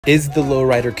Is the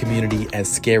lowrider community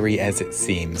as scary as it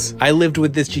seems? I lived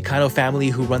with this Chicano family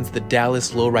who runs the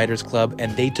Dallas Lowriders Club,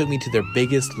 and they took me to their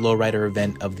biggest lowrider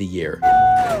event of the year.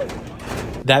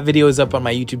 That video is up on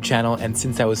my YouTube channel, and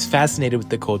since I was fascinated with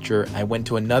the culture, I went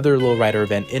to another lowrider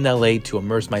event in LA to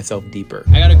immerse myself deeper.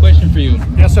 I got a question for you.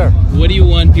 Yes, sir. What do you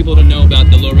want people to know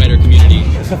about the lowrider community?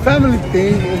 It's a family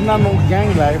thing. It's not no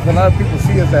gang life. A lot of people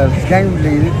see us as gang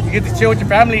related. You get to chill with your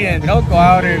family and, go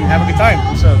out and have a good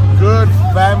time. It's a good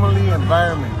family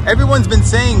environment. Everyone's been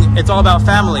saying it's all about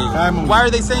family. Family. Why are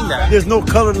they saying that? There's no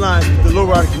color lines with the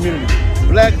lowrider community.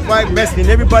 Black, white, Mexican,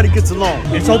 everybody gets along.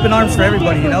 It's open arms for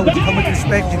everybody, you know? When you come with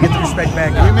respect, you get the respect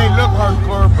back. We may look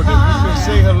hardcore, but if you can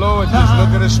say hello and just look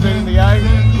at us straight in the eye,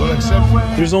 we'll accept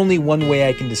it. There's only one way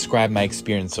I can describe my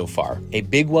experience so far. A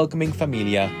big welcoming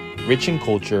familia, rich in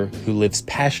culture, who lives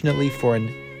passionately for an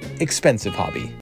expensive hobby.